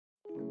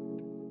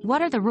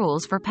What are the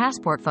rules for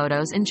passport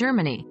photos in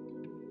Germany?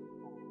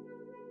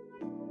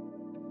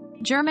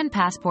 German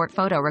passport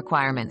photo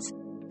requirements.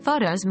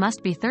 Photos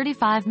must be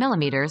 35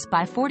 mm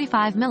by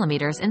 45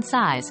 mm in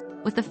size,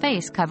 with the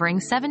face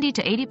covering 70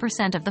 to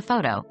 80% of the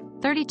photo,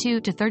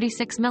 32 to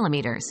 36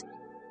 mm.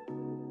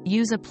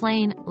 Use a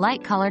plain,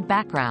 light-colored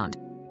background.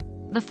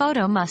 The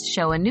photo must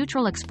show a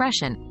neutral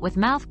expression, with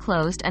mouth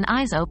closed and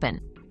eyes open.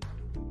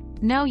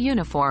 No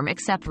uniform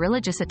except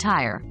religious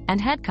attire, and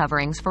head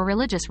coverings for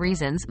religious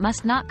reasons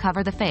must not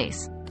cover the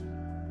face.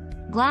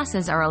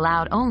 Glasses are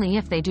allowed only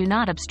if they do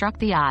not obstruct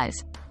the eyes.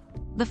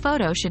 The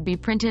photo should be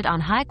printed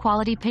on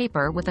high-quality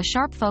paper with a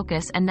sharp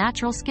focus and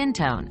natural skin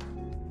tone.